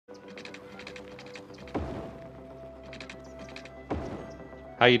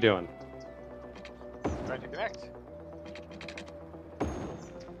How you doing? Trying to connect.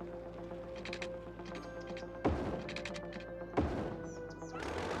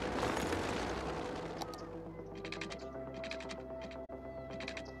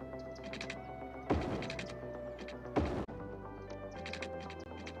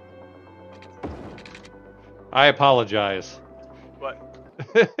 I apologize. What?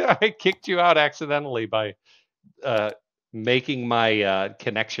 I kicked you out accidentally by making my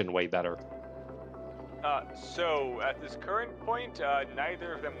connection way better. So at this current point,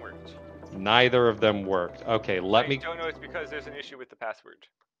 neither of them worked. Neither of them worked. Okay, I don't know. It's because there's an issue with the password.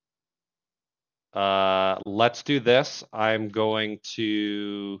 Let's do this. I'm going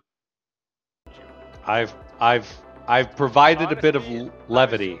to. I've provided Honestly, a bit of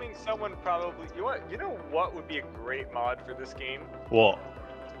levity. I'm assuming someone probably. You know what would be a great mod for this game? What?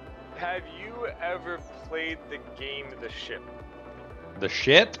 Have you ever played the game The Ship? The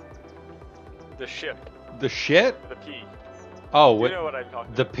shit? The Ship. The shit? The P. Oh, you what? know what I'm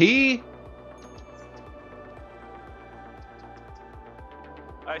talking The about. P?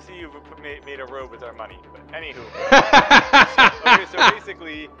 I see you've made a road with our money, but anywho. Okay, so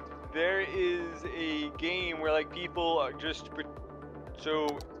basically, there is a game where like people are just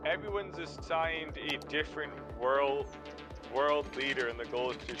so everyone's assigned a different world leader, and the goal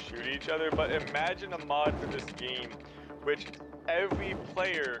is to shoot each other. But imagine a mod for this game, which every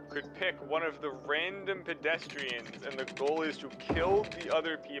player could pick one of the random pedestrians, and the goal is to kill the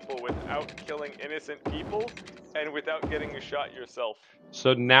other people without killing innocent people, and without getting a shot yourself.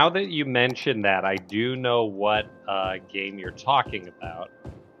 So now that you mention that, I do know what game you're talking about.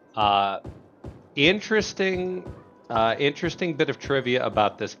 Interesting bit of trivia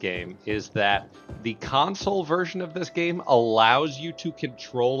about this game is that the console version of this game allows you to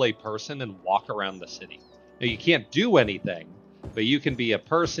control a person and walk around the city. Now, you can't do anything, but you can be a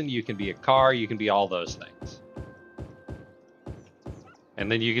person, you can be a car, you can be all those things.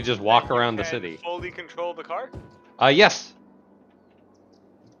 And then you can just walk around the city. Fully control the car? Yes.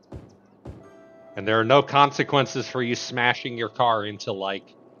 And there are no consequences for you smashing your car into,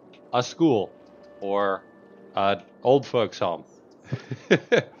 like, a school or old folks' home.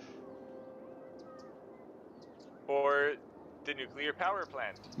 Or the nuclear power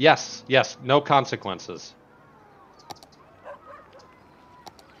plant. Yes, no consequences.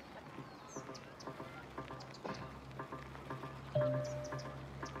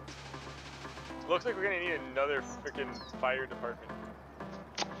 Looks like we're gonna need another freaking fire department.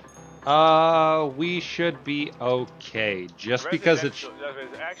 We should be okay. Just because it's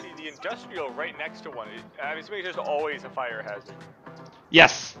actually the industrial right next to one. I mean, it's just always a fire hazard.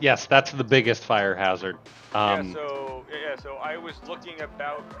 Yes, that's the biggest fire hazard. So I was looking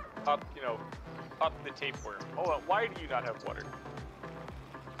about up the tapeworm. Hold on, why do you not have water?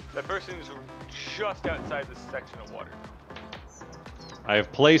 That person's just outside this section of water. I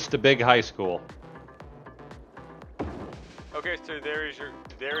have placed a big high school. Okay, so there is your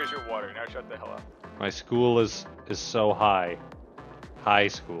water. Now shut the hell up. My school is so high. High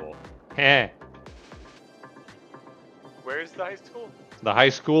school. Heh. Where is the high school? The high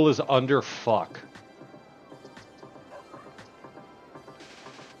school is under fuck.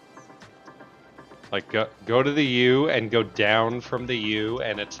 Like go to the U and go down from the U,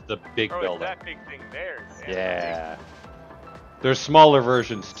 and it's the big building. It's that big thing there. Yeah. There's smaller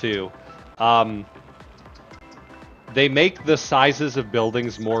versions too. They make the sizes of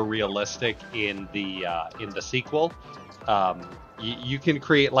buildings more realistic in the sequel. You can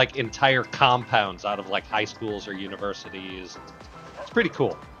create like entire compounds out of like high schools or universities. It's pretty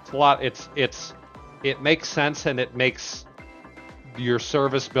cool. It's a lot. It makes sense, and it makes your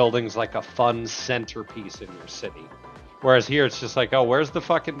service buildings like a fun centerpiece in your city. Whereas here it's just like, oh, where's the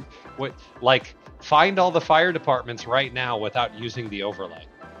fucking what? Like, find all the fire departments right now without using the overlay.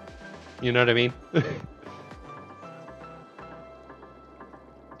 You know what I mean?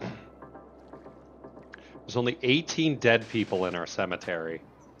 There's only 18 dead people in our cemetery.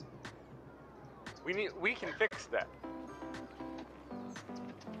 We can fix that.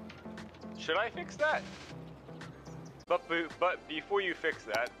 Should I fix that? But before you fix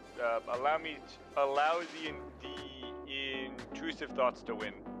that, allow the intrusive thoughts to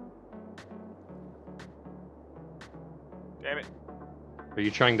win. Damn it. Are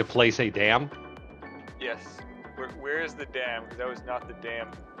you trying to place a dam? Yes. Where is the dam? Because that was not the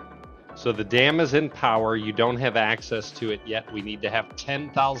dam. So the dam is in power. You don't have access to it yet. We need to have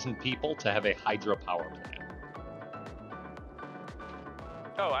 10,000 people to have a hydropower plant.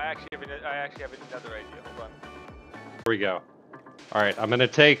 Oh, I actually have another idea. Hold on. Here we go. All right, I'm gonna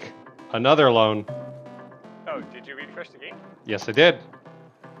take another loan. Oh, did you refresh the game? Yes, I did.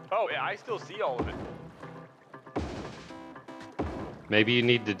 Oh, yeah, I still see all of it. Maybe you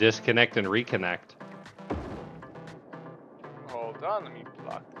need to disconnect and reconnect. Hold on, let me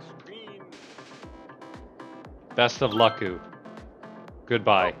block the screen. Best of lucku.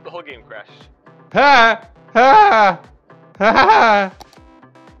 Goodbye. Oh, the whole game crashed. Ha! Ha! Ha!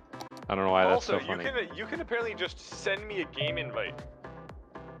 I don't know why that's Also, so funny. you can apparently just send me a game invite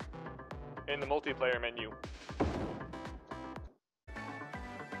in the multiplayer menu.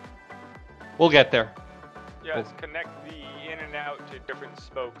 We'll get there. Yes, connect the in and out to different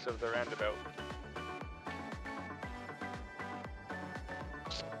spokes of the roundabout.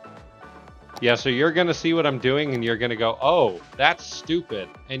 Yeah, so you're gonna see what I'm doing, and you're gonna go, "Oh, that's stupid,"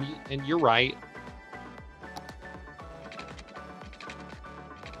 and you're right.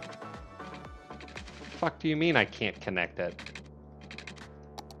 What the fuck do you mean I can't connect it?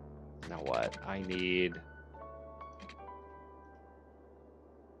 Now what? I need.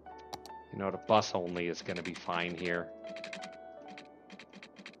 You know, the bus only is gonna be fine here.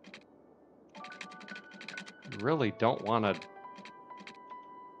 You really don't want to.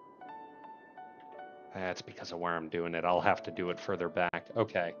 That's because of where I'm doing it. I'll have to do it further back.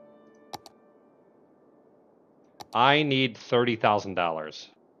 Okay. I need $30,000.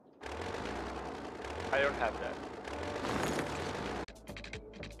 I don't have that.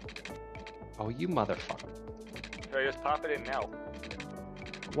 Oh, you motherfucker. Should I just pop it in now?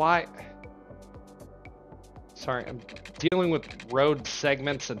 Why? Sorry, I'm dealing with road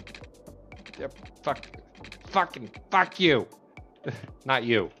segments and... Fuck you. Not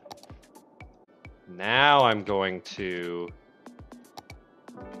you. Now I'm going to...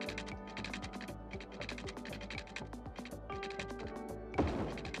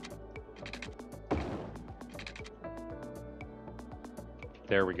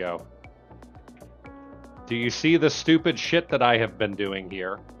 There we go. Do you see the stupid shit that I have been doing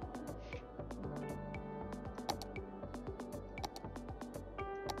here?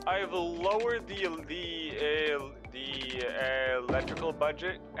 I've lowered the electrical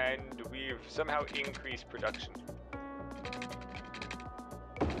budget, and we've somehow increased production.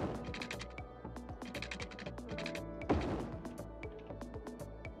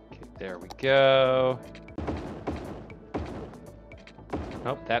 Okay, there we go.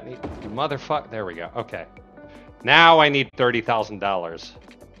 Nope, that need motherfucker. There we go. Okay. Now I need $30,000.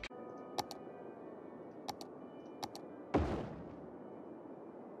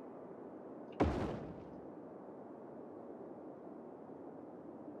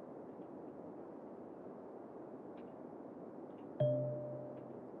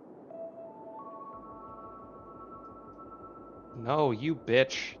 No, you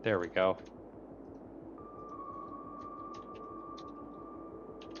bitch. There we go.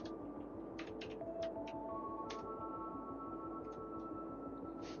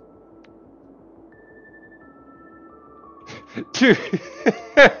 Dude,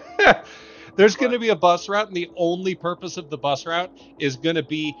 there's going to be a bus route, and the only purpose of the bus route is going to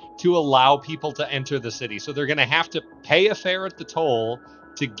be to allow people to enter the city. So they're going to have to pay a fare at the toll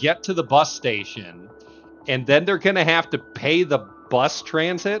to get to the bus station, and then they're going to have to pay the bus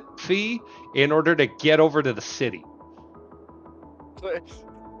transit fee in order to get over to the city.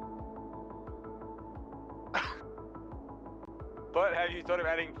 But have you thought of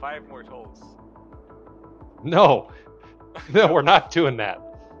adding 5 more tolls? No. No, we're not doing that.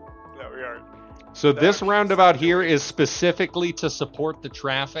 No, we aren't. So this roundabout here is specifically to support the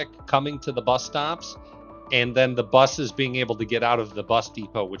traffic coming to the bus stops, and then the buses being able to get out of the bus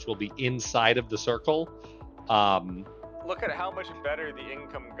depot, which will be inside of the circle. Look at how much better the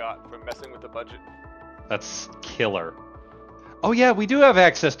income got from messing with the budget. That's killer. Oh yeah, we do have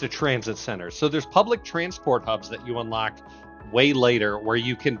access to transit centers. So there's public transport hubs that you unlock way later, where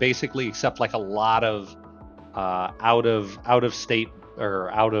you can basically accept like a lot of out of state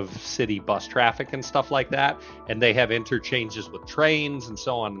or out of city bus traffic and stuff like that, and they have interchanges with trains and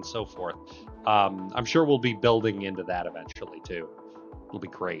so on and so forth. I'm sure we'll be building into that eventually too. It'll be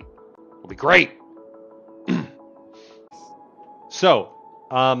great. It'll be great. So,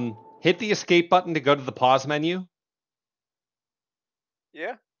 hit the escape button to go to the pause menu.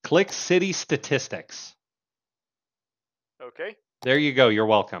 Yeah. Click city statistics. Okay. There you go. You're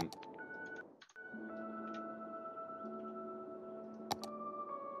welcome.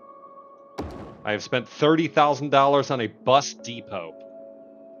 I have spent $30,000 on a bus depot.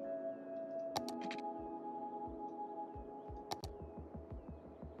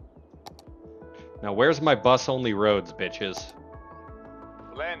 Now, where's my bus-only roads, bitches?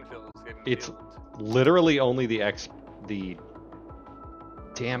 Landfills getting It's built. literally only the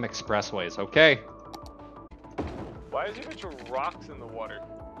damn expressways. Okay. Why is there a bunch of rocks in the water?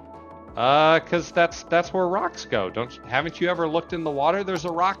 Cause that's where rocks go. Haven't you ever looked in the water? There's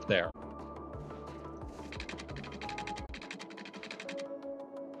a rock there.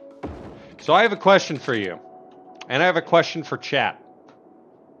 So I have a question for you, and I have a question for chat.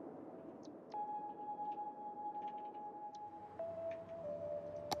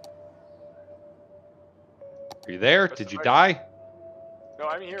 Are you there? Did you die? No,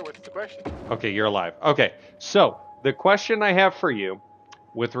 I'm here. What's the question? Okay, you're alive. Okay, so the question I have for you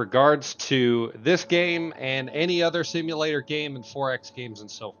with regards to this game and any other simulator game and 4X games and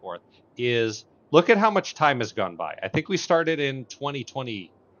so forth is look at how much time has gone by. I think we started in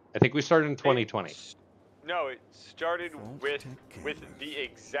 2020. I think we started in 2020. No, it started with the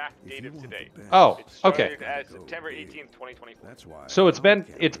exact date of today. Oh, it started okay. As September 18th, 2024. So it's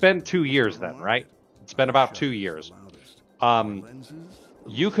been 2 years then, right? It's been about 2 years.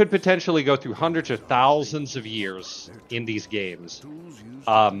 You could potentially go through hundreds or thousands of years in these games.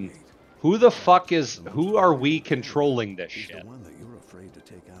 Who are we controlling this shit?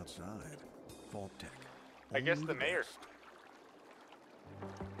 I guess the mayor.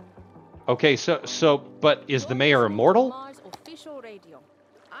 Okay, but is the mayor immortal?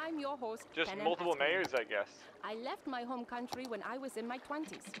 I'm your host, just multiple mayors, I guess. I left my home country when I was in my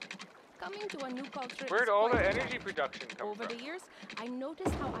 20s. Coming to a new culture. Where'd all the energy production come from? Over the years, I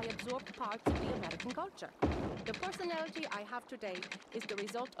noticed how I absorbed parts of the American culture. The personality I have today is the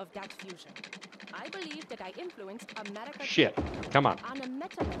result of that fusion. I believe that I influenced America. Shit, come on. On a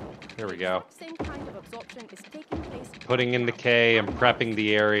meta level. There we go. The same kind of absorption is taking place. Putting in the K and prepping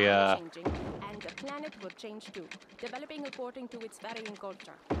the area. And the planet will change too, developing according to its varying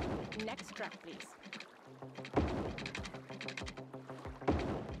culture. Next track, please.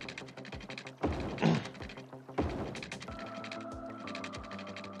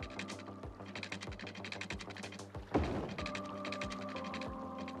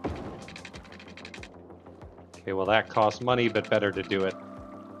 Okay, well that costs money, but better to do it.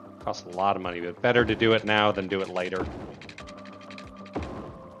 Costs a lot of money, but better to do it now than do it later.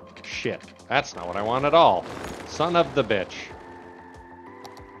 Shit, that's not what I want at all. Son of the bitch.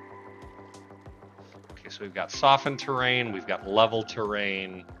 Okay, so we've got softened terrain, we've got level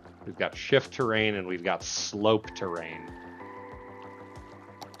terrain, we've got shift terrain, and we've got slope terrain.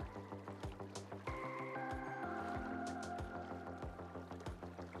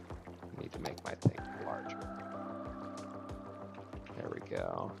 I need to make my thing larger. There we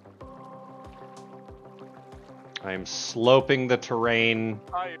go. I'm sloping the terrain.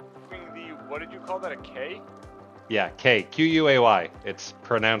 What did you call that, a K? Yeah, K. Q-U-A-Y. It's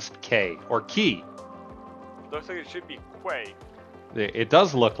pronounced K. Or key. Looks like it should be Quay. It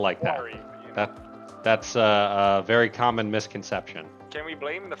does look like that. Sorry, That's a very common misconception. Can we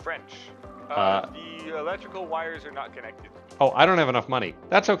blame the French? The electrical wires are not connected. Oh, I don't have enough money.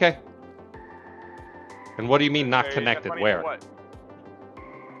 That's okay. And what do you mean not connected? Where? What?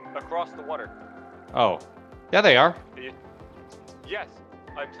 Across the water. Oh. Yeah, they are. Yes,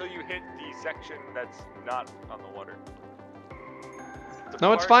 until you hit the section that's not on the water.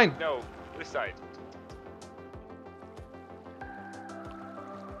 No, it's fine. No, this side.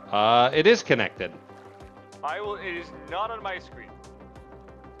 It is connected. It is not on my screen.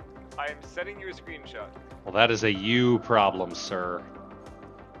 I am sending you a screenshot. Well, that is a you problem, sir.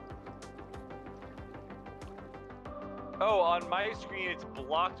 Oh, on my screen it's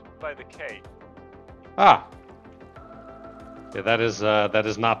blocked by the K. Ah. Yeah, that is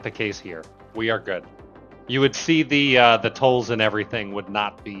not the case here. We are good. You would see the tolls and everything would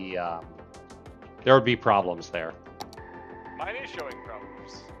not be. There would be problems there. Mine is showing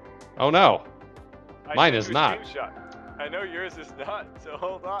problems. Oh no, mine is not. I know yours is not. So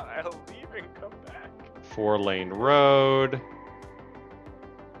hold on, I'll leave and come back. 4-lane road.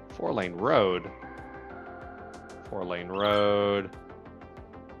 4-lane road. 4-lane road.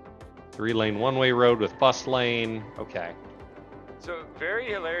 3-lane one-way road with bus lane. Okay. So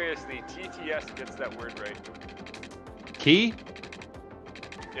very hilariously, TTS gets that word right. Key?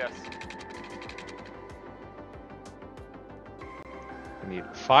 Yes. I need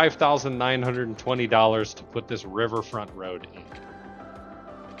 $5,920 to put this riverfront road in.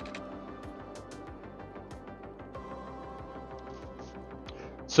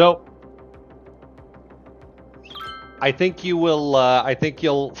 So, I think you will. I think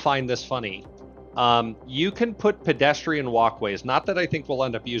you'll find this funny. You can put pedestrian walkways. Not that I think we'll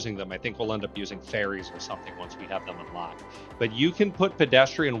end up using them. I think we'll end up using ferries or something once we have them unlocked. But you can put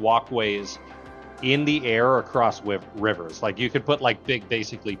pedestrian walkways in the air across rivers. Like you could put like big,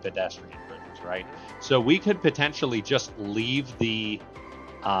 basically pedestrian bridges, right? So we could potentially just leave the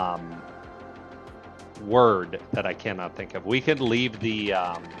word that I cannot think of. We could leave the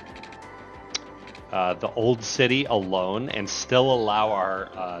the old city alone and still allow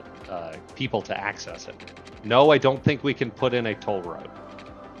our people to access it. No, I don't think we can put in a toll road.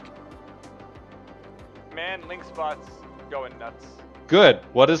 Man, Linkspot's going nuts. Good.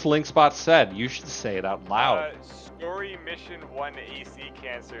 What has Linkspot said? You should say it out loud. Story Mission 1 AC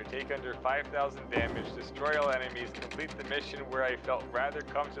Cancer. Take under 5,000 damage. Destroy all enemies. Complete the mission where I felt rather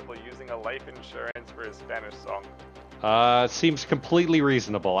comfortable using a life insurance for a Spanish song. Seems completely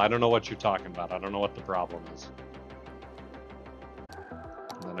reasonable. I don't know what you're talking about. I don't know what the problem is.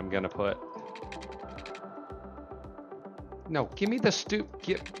 And then I'm gonna put... No, give me the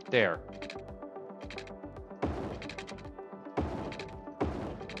Get there.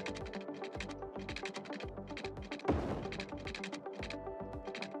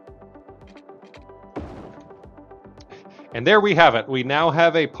 And there we have it. We now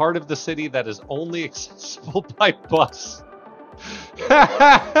have a part of the city that is only accessible by bus.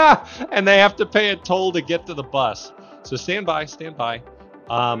 And they have to pay a toll to get to the bus. So stand by, stand by.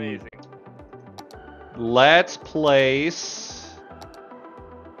 Amazing. Let's place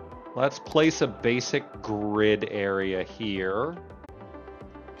a basic grid area here.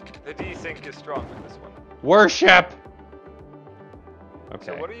 The desync is strong with this one. Worship! Okay.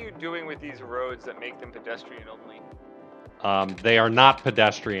 So what are you doing with these roads that make them pedestrian only? They are not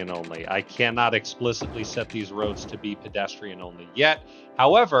pedestrian only. I cannot explicitly set these roads to be pedestrian only yet.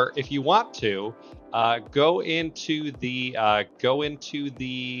 However, if you want to, go into the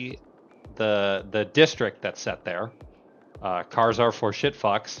district that's set there. Cars are for shit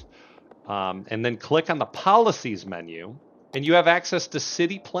fucks. And then click on the policies menu, and you have access to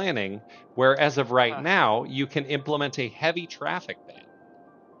city planning, where as of right now, you can implement a heavy traffic ban.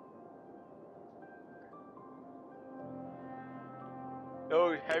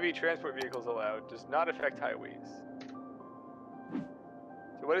 No heavy transport vehicles allowed. Does not affect highways.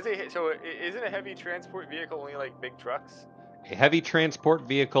 So what is it? So isn't a heavy transport vehicle only like big trucks? A heavy transport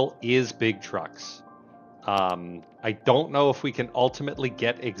vehicle is big trucks. I don't know if we can ultimately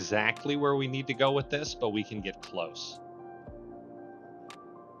get exactly where we need to go with this, but we can get close.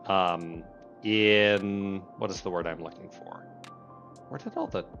 In what is the word I'm looking for? Where did all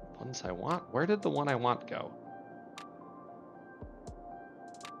the ones I want? Where did the one I want go?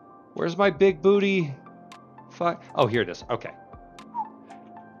 Where's my big booty? Oh, here it is. Okay.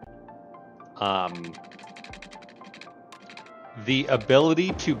 The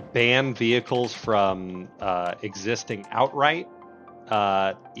ability to ban vehicles from existing outright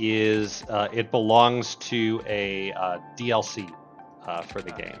it belongs to a DLC for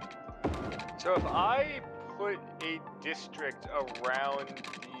the game. So if I put a district around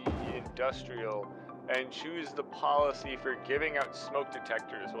the industrial and choose the policy for giving out smoke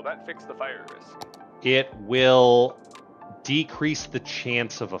detectors, will that fix the fire risk? It will decrease the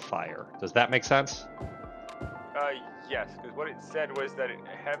chance of a fire. Does that make sense? Yes, because what it said was that it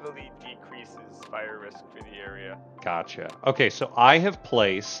heavily decreases fire risk for the area. Gotcha. Okay, so I have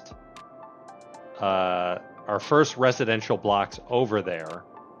placed our first residential blocks over there.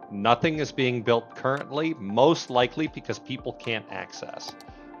 Nothing is being built currently, most likely because people can't access.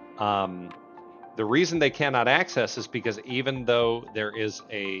 The reason they cannot access is because even though there is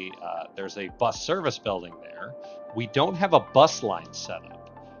there's a bus service building there, we don't have a bus line set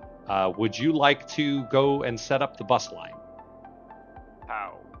up. Would you like to go and set up the bus line?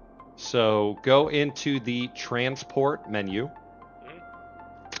 How? So go into the transport menu,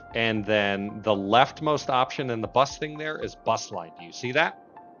 and then the leftmost option in the bus thing there is bus line. Do you see that?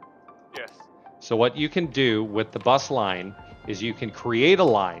 Yes. So what you can do with the bus line is you can create a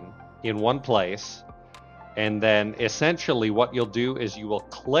line in one place, and then essentially what you'll do is you will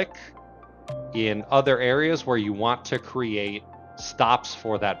click in other areas where you want to create stops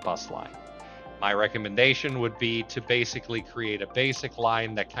for that bus line. My recommendation would be to basically create a basic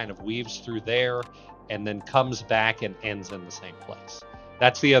line that kind of weaves through there and then comes back and ends in the same place.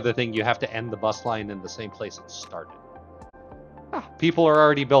 That's the other thing. You have to end the bus line in the same place it started. People are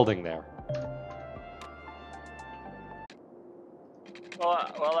already building there.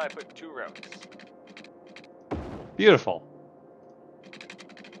 Well, I put 2 routes. Beautiful.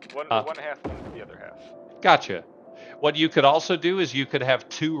 One for one half, one for the other half. Gotcha. What you could also do is you could have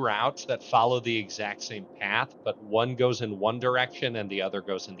 2 routes that follow the exact same path, but one goes in one direction and the other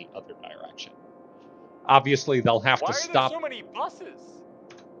goes in the other direction. Obviously, they'll have to stop. Why are there so many buses?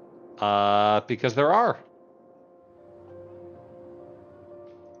 Because there are.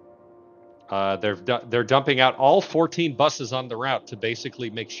 They're dumping out all 14 buses on the route to basically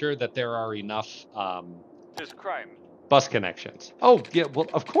make sure that there are enough There's crime. bus connections. Oh, yeah, well,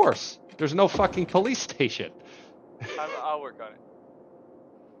 of course. There's no fucking police station. I'll work on it.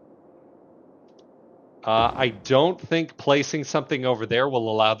 I don't think placing something over there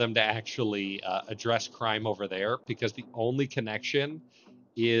will allow them to actually address crime over there, because the only connection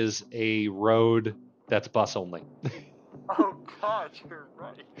is a road that's bus only. Oh God, you're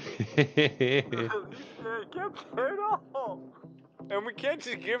right. At least they get there at all. And we can't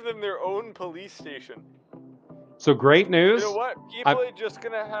just give them their own police station. So great news. You know what? People are just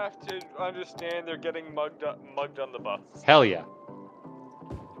gonna have to understand they're getting mugged on the bus. Hell yeah.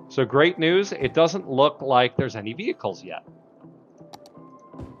 So great news. It doesn't look like there's any vehicles yet.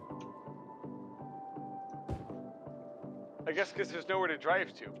 I guess because there's nowhere to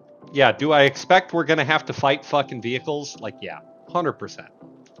drive to. Yeah, do I expect we're going to have to fight fucking vehicles? Like, yeah, 100%.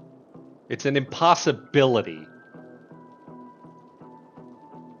 It's an impossibility.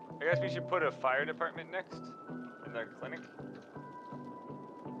 I guess we should put a fire department next in the clinic.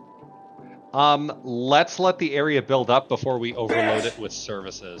 Let's let the area build up before we overload it with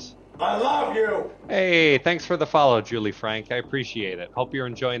services. I love you! Hey, thanks for the follow, Julie Frank. I appreciate it. Hope you're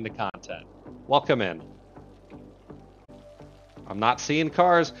enjoying the content. Welcome in. I'm not seeing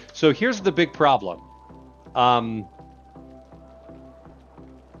cars. So here's the big problem.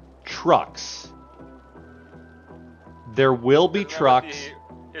 Trucks. There will be trucks.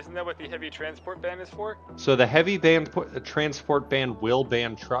 Isn't that what the heavy transport ban is for? So the heavy transport ban will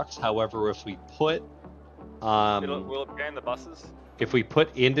ban trucks. However, if we put... will it ban the buses? If we put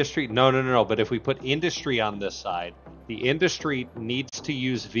industry... No. But if we put industry on this side, the industry needs to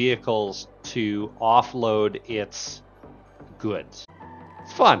use vehicles to offload its goods.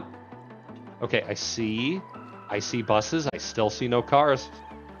 It's fun. Okay, I see buses. I still see no cars.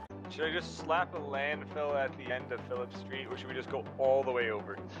 Should I just slap a landfill at the end of Phillips Street, or should we just go all the way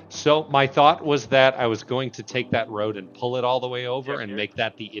over? So my thought was that I was going to take that road and pull it all the way over and make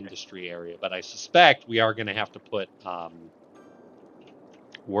that the industry area. But I suspect we are going to have to put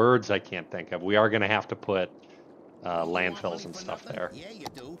words I can't think of. We are going to have to put landfills and stuff there. Yeah, you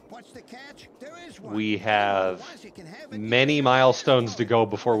do. What's the catch? There is one. We have many milestones to go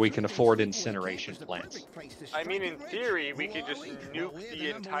before we can afford incineration plants. I mean, in theory, we could just nuke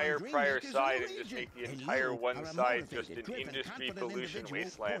the entire prior side and just make the entire one side just an industry pollution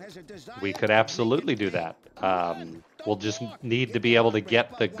wasteland. We could absolutely do that. We'll just need to be able to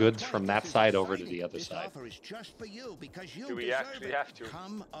get the goods from that side over to the other side. Do we actually have to?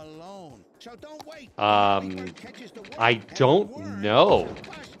 I don't know.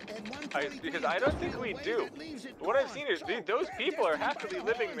 Because I don't think we do. What I've seen is those people are happily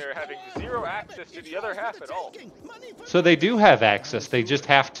living there, having zero access to the other half at all. So they do have access. They just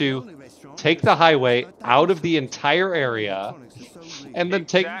have to take the highway out of the entire area and then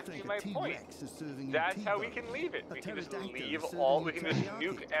take... Exactly my point. That's how we can leave it. We can just leave all, we can just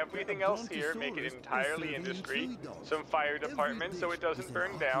nuke everything else here, make it entirely industry, some fire department so it doesn't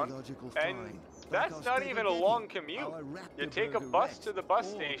burn down, and that's not even a long commute. You take a bus to the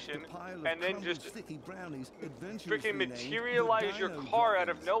bus station and then just freaking materialize your car out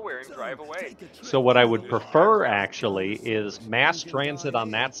of nowhere and drive away. So what I would prefer actually is mass transit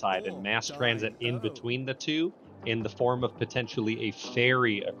on that side and mass transit in between the two, in the form of potentially a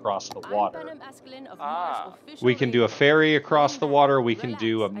ferry across the water. We can do a ferry across the water, we can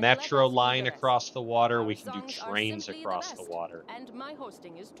do a metro line across the water, we can do trains across the water. And my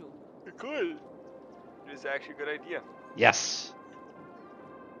hosting is too. Good. It is actually a good idea. Yes.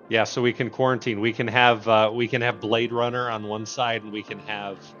 Yeah, so we can quarantine. We can have Blade Runner on one side and we can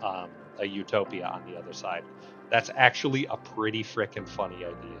have a Utopia on the other side. That's actually a pretty frickin' funny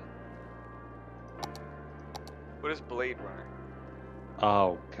idea. What is Blade Runner?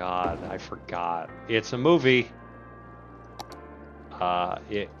 Oh God, I forgot. It's a movie.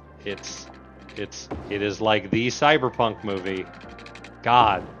 It is like the cyberpunk movie.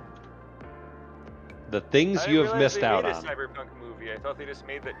 God, the things you have missed out on. I didn't realize they made a cyberpunk movie. I thought they just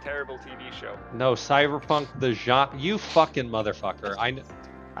made that terrible TV show. No, cyberpunk the genre. You fucking motherfucker!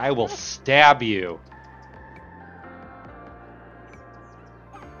 I will stab you.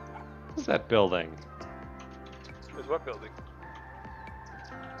 What's that building? Is what building?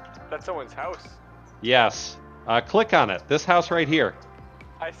 That's someone's house. Yes. Click on it. This house right here.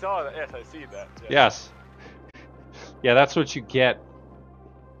 I saw that. Yes, I see that. Yeah. Yes. Yeah, that's what you get.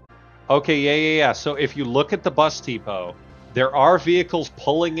 Okay, yeah. So if you look at the bus depot, there are vehicles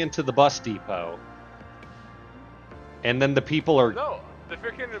pulling into the bus depot. And then the people are... No, the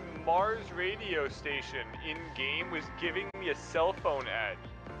freaking Mars radio station in-game was giving me a cell phone ad.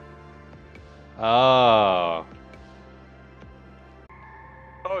 Oh.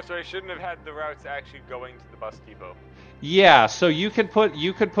 Oh, so I shouldn't have had the routes actually going to the bus depot. Yeah, so you could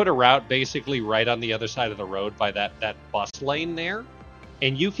put a route basically right on the other side of the road by that bus lane there.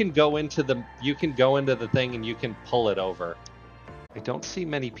 and you can go into the thing and you can pull it over. I don't see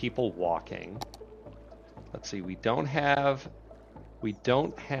many people walking. Let's see. We don't have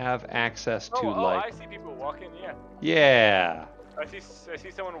access to I see people walking. Yeah. Yeah. I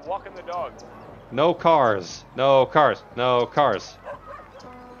see someone walking the dog. No cars. No cars. No cars.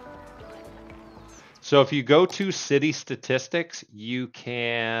 So if you go to city statistics, you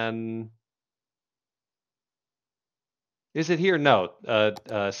can. Is it here? No.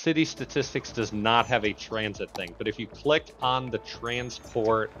 City statistics does not have a transit thing. But if you click on the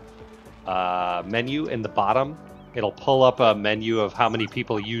transport menu in the bottom, it'll pull up a menu of how many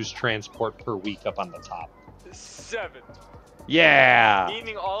people use transport per week up on the top. 7. Yeah.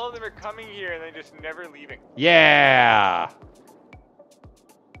 Meaning all of them are coming here and then just never leaving. Yeah.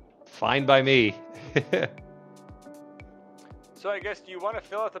 Fine by me. So I guess, do you want to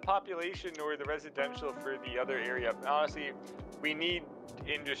fill out the population or the residential for the other area? Honestly, we need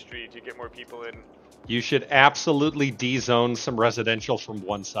industry to get more people in. You should absolutely de-zone some residential from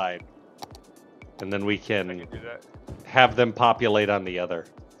one side. And then we can do that. Have them populate on the other.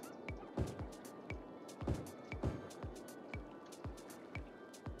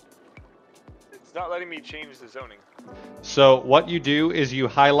 It's not letting me change the zoning. So what you do is you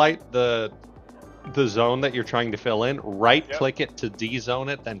highlight the zone that you're trying to fill in, right-click it to de-zone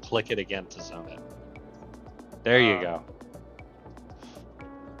it, then click it again to zone it. There you go.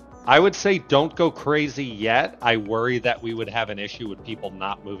 I would say don't go crazy yet. I worry that we would have an issue with people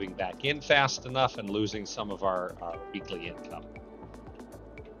not moving back in fast enough and losing some of our weekly income.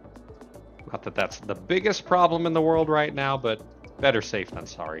 Not that that's the biggest problem in the world right now, but better safe than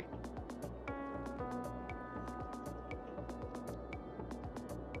sorry.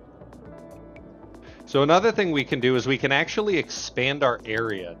 So another thing we can do is we can actually expand our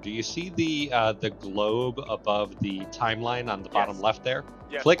area. Do you see the globe above the timeline on the bottom left there?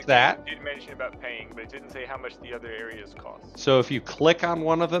 Yes, click that. It did mention about paying, but it didn't say how much the other areas cost. So if you click on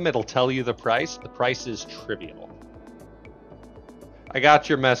one of them, it'll tell you the price. The price is trivial. I got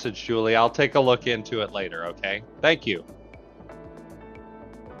your message, Julie. I'll take a look into it later, okay? Thank you.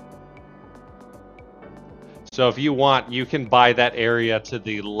 So if you want, you can buy that area to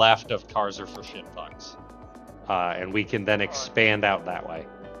the left of Cars Are for Shitfucks. And we can then expand out that way.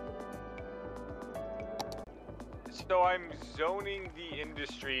 So I'm zoning the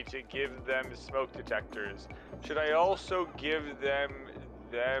industry to give them smoke detectors. Should I also give them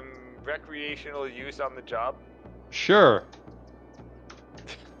recreational use on the job? Sure.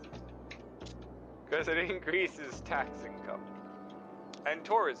 Because it increases tax income. And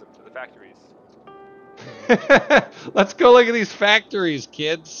tourism to the factories. Let's go look at these factories,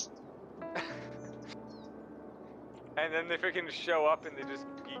 kids. And then they freaking show up and they just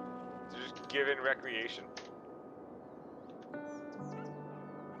give in recreation.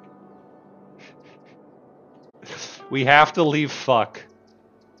 We have to leave fuck.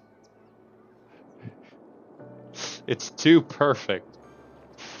 It's too perfect.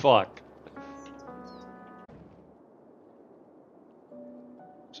 Fuck.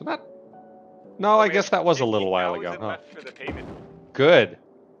 So that... No, I guess that was a little while ago. Huh? Left for the payment. Good.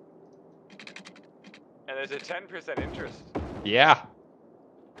 And there's a 10% interest. Yeah.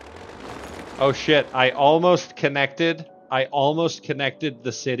 Oh shit, I almost connected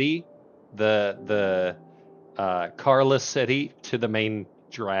the city, the carless city to the main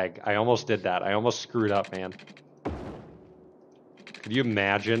drag. I almost did that. I almost screwed up, man. Could you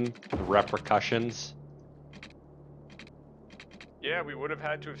imagine the repercussions? Yeah, we would have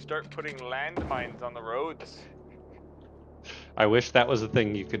had to start putting landmines on the roads. I wish that was a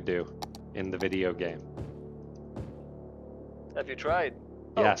thing you could do in the video game. Have you tried?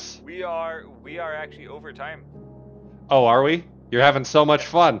 Yes. Oh, we are actually over time. Oh, are we? You're having so much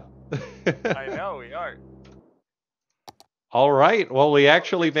fun. I know, we are. All right. Well, we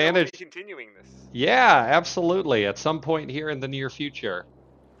actually managed. Continuing this. Yeah, absolutely. At some point here in the near future.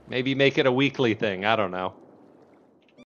 Maybe make it a weekly thing. I don't know.